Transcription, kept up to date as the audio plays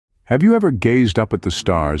Have you ever gazed up at the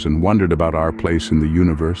stars and wondered about our place in the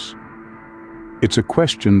universe? It's a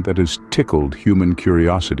question that has tickled human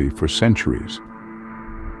curiosity for centuries.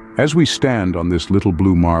 As we stand on this little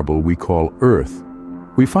blue marble we call Earth,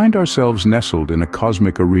 we find ourselves nestled in a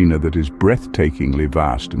cosmic arena that is breathtakingly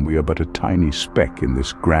vast, and we are but a tiny speck in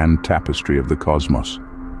this grand tapestry of the cosmos.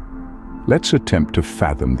 Let's attempt to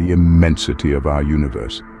fathom the immensity of our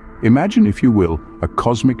universe. Imagine, if you will, a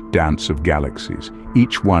cosmic dance of galaxies,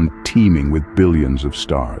 each one teeming with billions of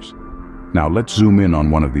stars. Now let's zoom in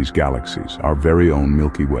on one of these galaxies, our very own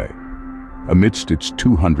Milky Way. Amidst its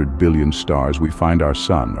 200 billion stars, we find our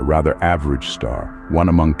sun, a rather average star, one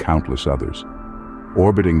among countless others.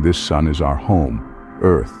 Orbiting this sun is our home,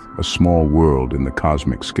 Earth, a small world in the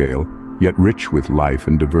cosmic scale, yet rich with life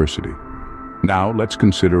and diversity. Now let's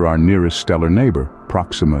consider our nearest stellar neighbor,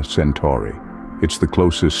 Proxima Centauri. It's the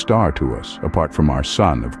closest star to us, apart from our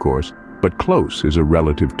sun, of course, but close is a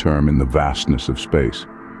relative term in the vastness of space.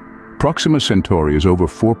 Proxima Centauri is over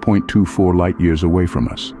 4.24 light-years away from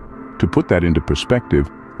us. To put that into perspective,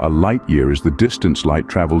 a light-year is the distance light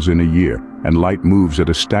travels in a year, and light moves at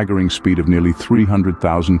a staggering speed of nearly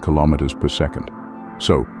 300,000 kilometers per second.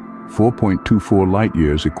 So, 4.24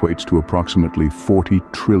 light-years equates to approximately 40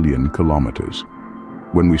 trillion kilometers.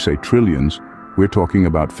 When we say trillions, we're talking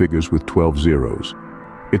about figures with 12 zeros.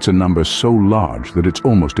 It's a number so large that it's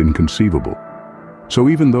almost inconceivable. So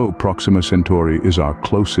even though Proxima Centauri is our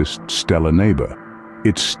closest stellar neighbor,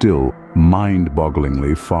 it's still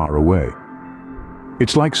mind-bogglingly far away.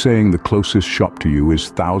 It's like saying the closest shop to you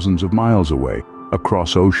is thousands of miles away,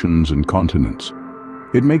 across oceans and continents.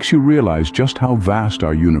 It makes you realize just how vast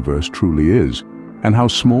our universe truly is, and how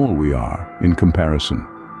small we are in comparison.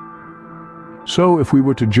 So if we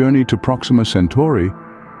were to journey to Proxima Centauri,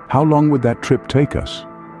 how long would that trip take us?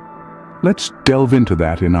 Let's delve into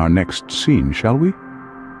that in our next scene, shall we?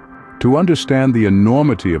 To understand the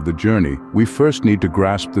enormity of the journey, we first need to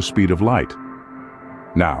grasp the speed of light.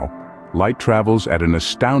 Now, light travels at an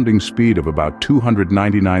astounding speed of about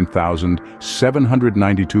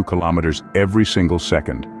 299,792 kilometers every single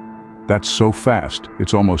second. That's so fast,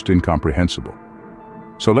 it's almost incomprehensible.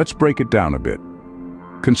 So let's break it down a bit.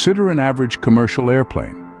 Consider an average commercial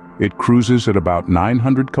airplane. It cruises at about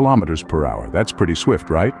 900 kilometers per hour. That's pretty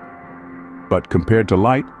swift, right? But compared to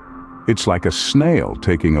light, it's like a snail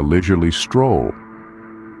taking a leisurely stroll.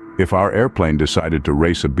 If our airplane decided to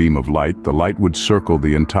race a beam of light, the light would circle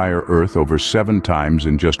the entire Earth over 7 times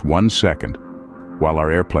in just 1 second, while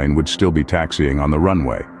our airplane would still be taxiing on the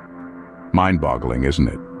runway. Mind-boggling, isn't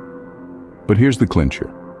it? But here's the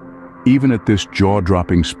clincher. Even at this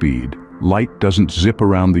jaw-dropping speed, light doesn't zip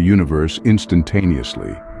around the universe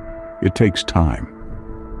instantaneously. It takes time.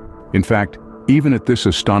 In fact, even at this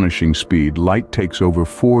astonishing speed, light takes over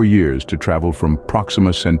 4 years to travel from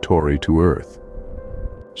Proxima Centauri to Earth.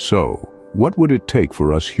 So, what would it take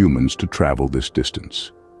for us humans to travel this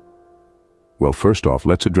distance? Well, first off,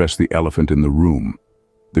 let's address the elephant in the room.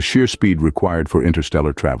 The sheer speed required for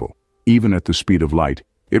interstellar travel. Even at the speed of light,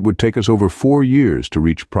 it would take us over 4 years to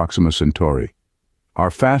reach Proxima Centauri. Our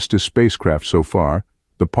fastest spacecraft so far,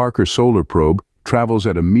 the Parker Solar Probe, travels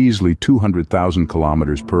at a measly 200,000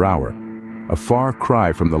 kilometers per hour, a far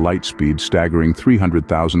cry from the light speed staggering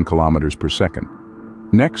 300,000 kilometers per second.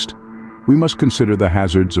 Next, we must consider the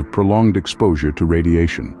hazards of prolonged exposure to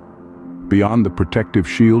radiation. Beyond the protective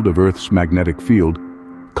shield of Earth's magnetic field,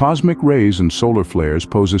 cosmic rays and solar flares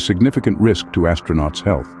pose a significant risk to astronauts'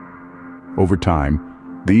 health. Over time,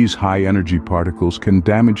 these high-energy particles can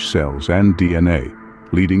damage cells and DNA,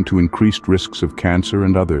 leading to increased risks of cancer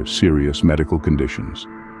and other serious medical conditions.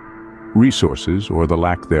 Resources, or the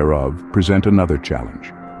lack thereof, present another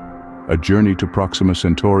challenge. A journey to Proxima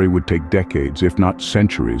Centauri would take decades, if not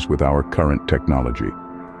centuries, with our current technology.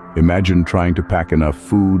 Imagine trying to pack enough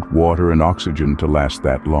food, water, and oxygen to last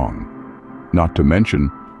that long. Not to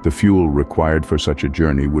mention, the fuel required for such a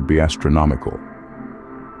journey would be astronomical.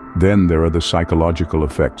 Then there are the psychological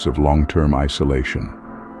effects of long-term isolation.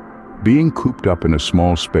 Being cooped up in a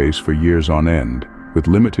small space for years on end, with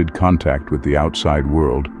limited contact with the outside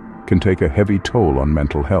world, can take a heavy toll on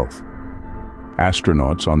mental health.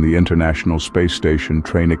 Astronauts on the International Space Station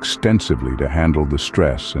train extensively to handle the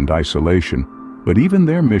stress and isolation, but even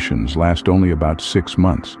their missions last only about 6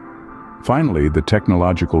 months. Finally, the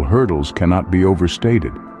technological hurdles cannot be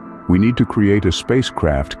overstated. We need to create a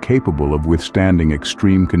spacecraft capable of withstanding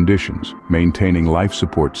extreme conditions, maintaining life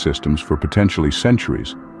support systems for potentially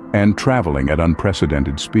centuries, and traveling at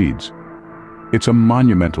unprecedented speeds. It's a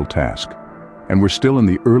monumental task, and we're still in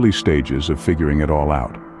the early stages of figuring it all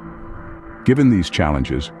out. Given these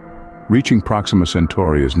challenges, Reaching Proxima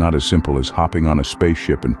Centauri is not as simple as hopping on a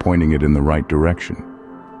spaceship and pointing it in the right direction.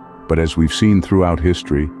 But as we've seen throughout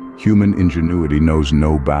history, human ingenuity knows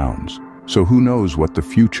no bounds. So who knows what the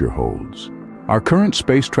future holds? Our current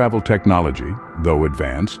space travel technology, though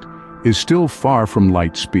advanced, is still far from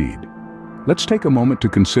light speed. Let's take a moment to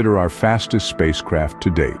consider our fastest spacecraft to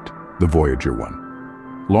date, the Voyager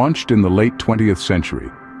 1. Launched in the late 20th century,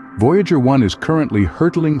 Voyager 1 is currently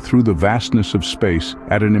hurtling through the vastness of space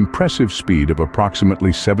at an impressive speed of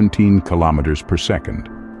approximately 17 kilometers per second.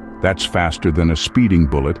 That's faster than a speeding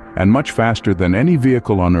bullet and much faster than any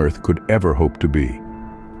vehicle on Earth could ever hope to be.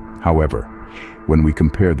 However, when we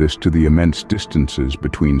compare this to the immense distances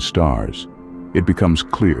between stars, it becomes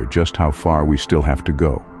clear just how far we still have to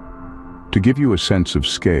go. To give you a sense of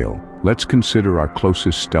scale, let's consider our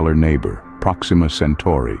closest stellar neighbor, Proxima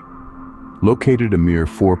Centauri. Located a mere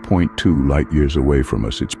 4.2 light-years away from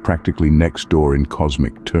us, it's practically next door in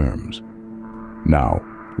cosmic terms. Now,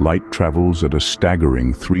 light travels at a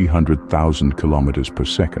staggering 300,000 kilometers per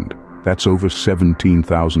second. That's over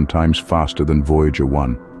 17,000 times faster than Voyager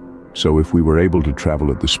 1. So if we were able to travel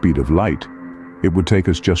at the speed of light, it would take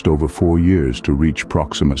us just over 4 years to reach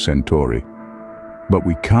Proxima Centauri. But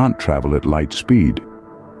we can't travel at light speed.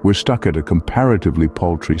 We're stuck at a comparatively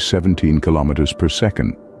paltry 17 kilometers per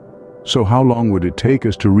second. So how long would it take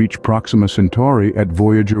us to reach Proxima Centauri at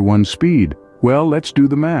Voyager 1 speed? Well, let's do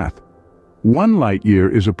the math. 1 light-year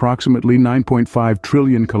is approximately 9.5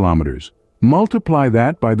 trillion kilometers. Multiply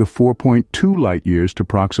that by the 4.2 light-years to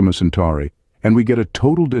Proxima Centauri, and we get a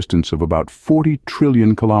total distance of about 40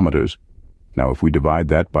 trillion kilometers. Now, if we divide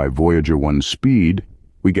that by Voyager 1 speed,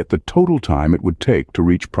 we get the total time it would take to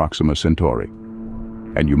reach Proxima Centauri.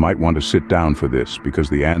 And you might want to sit down for this, because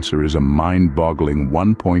the answer is a mind-boggling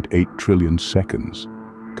 1.8 trillion seconds.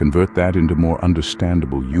 Convert that into more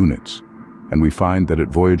understandable units, and we find that at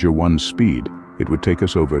Voyager 1 speed, it would take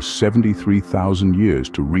us over 73,000 years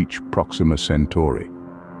to reach Proxima Centauri.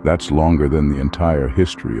 That's longer than the entire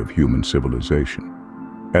history of human civilization.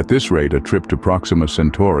 At this rate, a trip to Proxima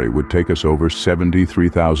Centauri would take us over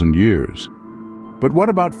 73,000 years. But what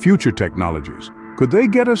about future technologies? Could they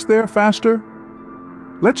get us there faster?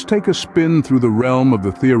 Let's take a spin through the realm of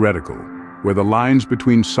the theoretical, where the lines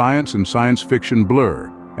between science and science fiction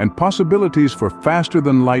blur, and possibilities for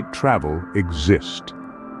faster-than-light travel exist.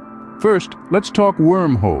 First, let's talk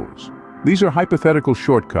wormholes. These are hypothetical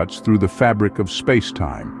shortcuts through the fabric of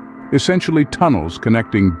space-time, essentially tunnels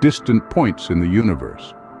connecting distant points in the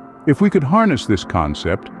universe. If we could harness this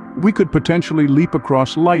concept, we could potentially leap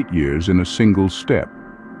across light years in a single step.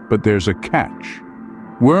 But there's a catch.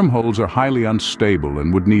 Wormholes are highly unstable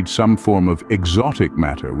and would need some form of exotic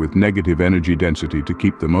matter with negative energy density to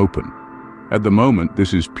keep them open. At the moment,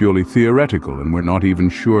 this is purely theoretical, and we're not even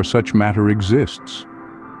sure such matter exists.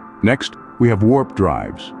 Next, we have warp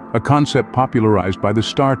drives, a concept popularized by the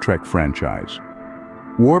Star Trek franchise.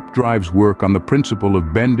 Warp drives work on the principle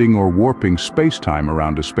of bending or warping space-time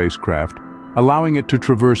around a spacecraft, allowing it to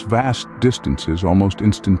traverse vast distances almost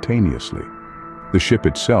instantaneously. The ship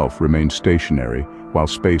itself remains stationary while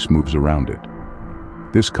space moves around it.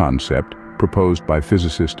 This concept, proposed by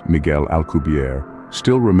physicist Miguel Alcubierre,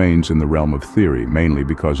 still remains in the realm of theory, mainly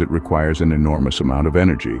because it requires an enormous amount of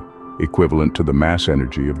energy, equivalent to the mass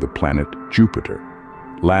energy of the planet Jupiter.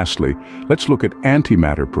 Lastly, let's look at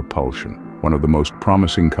antimatter propulsion, one of the most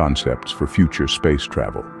promising concepts for future space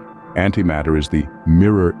travel. Antimatter is the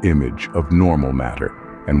mirror image of normal matter,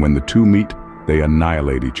 and when the two meet, they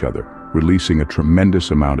annihilate each other, releasing a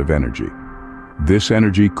tremendous amount of energy. This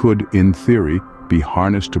energy could, in theory, be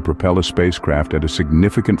harnessed to propel a spacecraft at a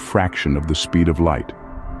significant fraction of the speed of light.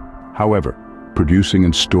 However, producing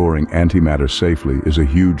and storing antimatter safely is a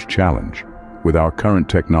huge challenge, with our current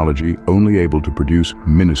technology only able to produce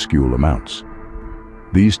minuscule amounts.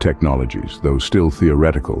 These technologies, though still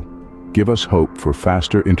theoretical, give us hope for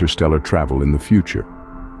faster interstellar travel in the future.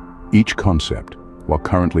 Each concept, while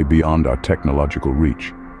currently beyond our technological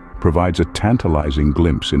reach, provides a tantalizing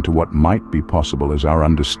glimpse into what might be possible as our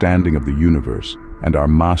understanding of the universe and our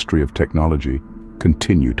mastery of technology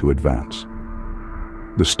continue to advance.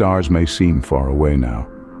 The stars may seem far away now,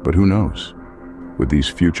 but who knows? With these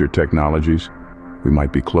future technologies, we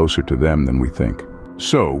might be closer to them than we think.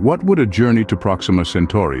 So, what would a journey to Proxima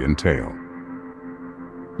Centauri entail?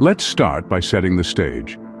 Let's start by setting the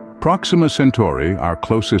stage. Proxima Centauri, our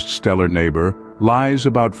closest stellar neighbor, lies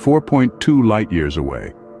about 4.2 light-years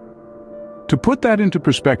away. To put that into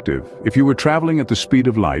perspective, if you were traveling at the speed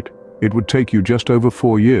of light, it would take you just over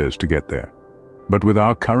 4 years to get there. But with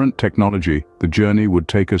our current technology, the journey would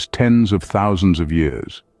take us tens of thousands of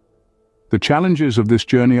years. The challenges of this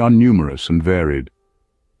journey are numerous and varied.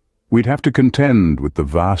 We'd have to contend with the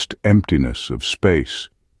vast emptiness of space,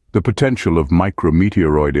 the potential of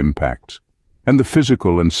micrometeoroid impacts, and the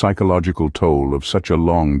physical and psychological toll of such a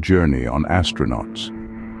long journey on astronauts.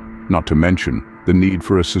 Not to mention the need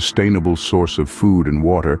for a sustainable source of food and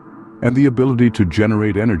water, and the ability to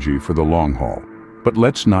generate energy for the long haul. But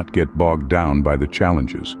let's not get bogged down by the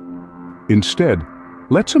challenges. Instead,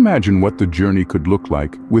 let's imagine what the journey could look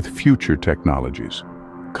like with future technologies.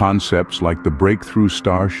 Concepts like the Breakthrough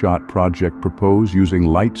Starshot project propose using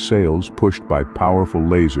light sails pushed by powerful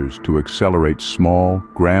lasers to accelerate small,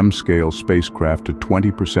 gram-scale spacecraft to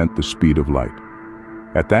 20% the speed of light.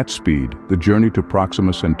 At that speed, the journey to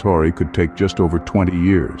Proxima Centauri could take just over 20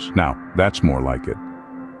 years. Now, that's more like it.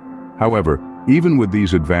 However, even with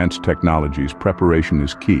these advanced technologies, preparation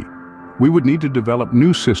is key. We would need to develop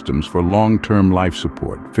new systems for long-term life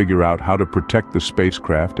support, figure out how to protect the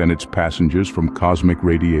spacecraft and its passengers from cosmic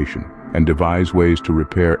radiation, and devise ways to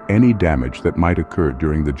repair any damage that might occur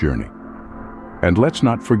during the journey. And let's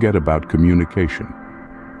not forget about communication.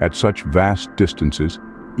 At such vast distances,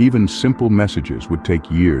 even simple messages would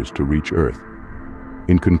take years to reach Earth.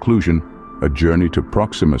 In conclusion, a journey to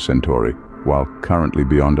Proxima Centauri, while currently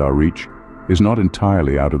beyond our reach, is not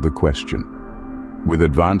entirely out of the question. With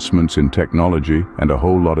advancements in technology and a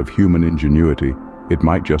whole lot of human ingenuity, it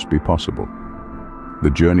might just be possible.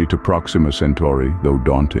 The journey to Proxima Centauri, though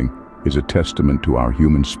daunting, is a testament to our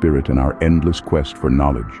human spirit and our endless quest for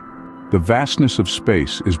knowledge. The vastness of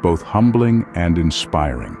space is both humbling and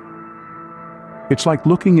inspiring. It's like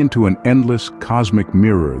looking into an endless cosmic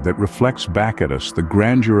mirror that reflects back at us the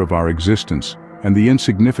grandeur of our existence and the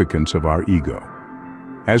insignificance of our ego.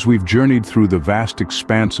 As we've journeyed through the vast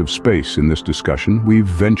expanse of space in this discussion, we've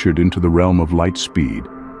ventured into the realm of light speed,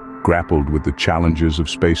 grappled with the challenges of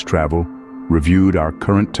space travel, reviewed our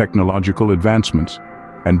current technological advancements,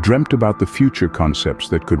 and dreamt about the future concepts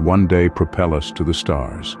that could one day propel us to the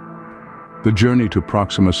stars. The journey to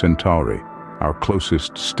Proxima Centauri, our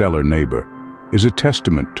closest stellar neighbor, is a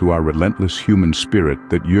testament to our relentless human spirit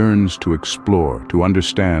that yearns to explore, to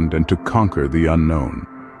understand, and to conquer the unknown.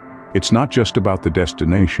 It's not just about the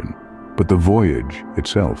destination, but the voyage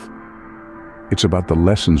itself. It's about the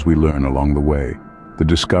lessons we learn along the way, the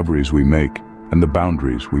discoveries we make, and the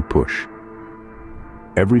boundaries we push.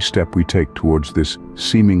 Every step we take towards this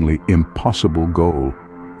seemingly impossible goal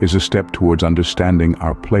is a step towards understanding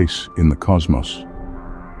our place in the cosmos.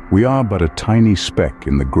 We are but a tiny speck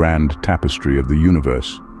in the grand tapestry of the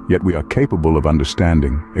universe, yet we are capable of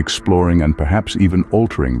understanding, exploring, and perhaps even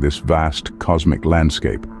altering this vast cosmic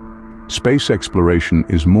landscape. Space exploration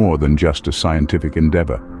is more than just a scientific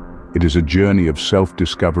endeavor. It is a journey of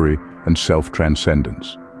self-discovery and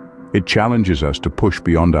self-transcendence. It challenges us to push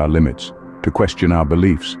beyond our limits, to question our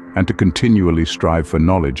beliefs, and to continually strive for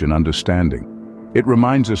knowledge and understanding. It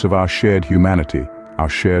reminds us of our shared humanity, our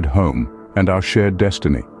shared home, and our shared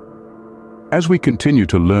destiny. As we continue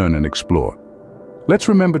to learn and explore, let's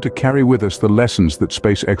remember to carry with us the lessons that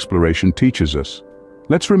space exploration teaches us.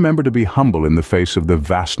 Let's remember to be humble in the face of the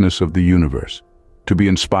vastness of the universe, to be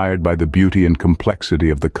inspired by the beauty and complexity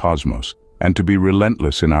of the cosmos, and to be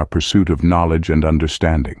relentless in our pursuit of knowledge and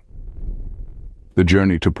understanding. The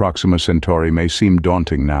journey to Proxima Centauri may seem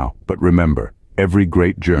daunting now, but remember, every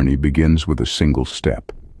great journey begins with a single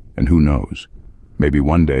step. And who knows, maybe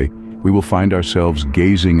one day we will find ourselves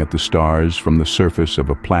gazing at the stars from the surface of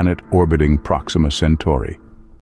a planet orbiting Proxima Centauri.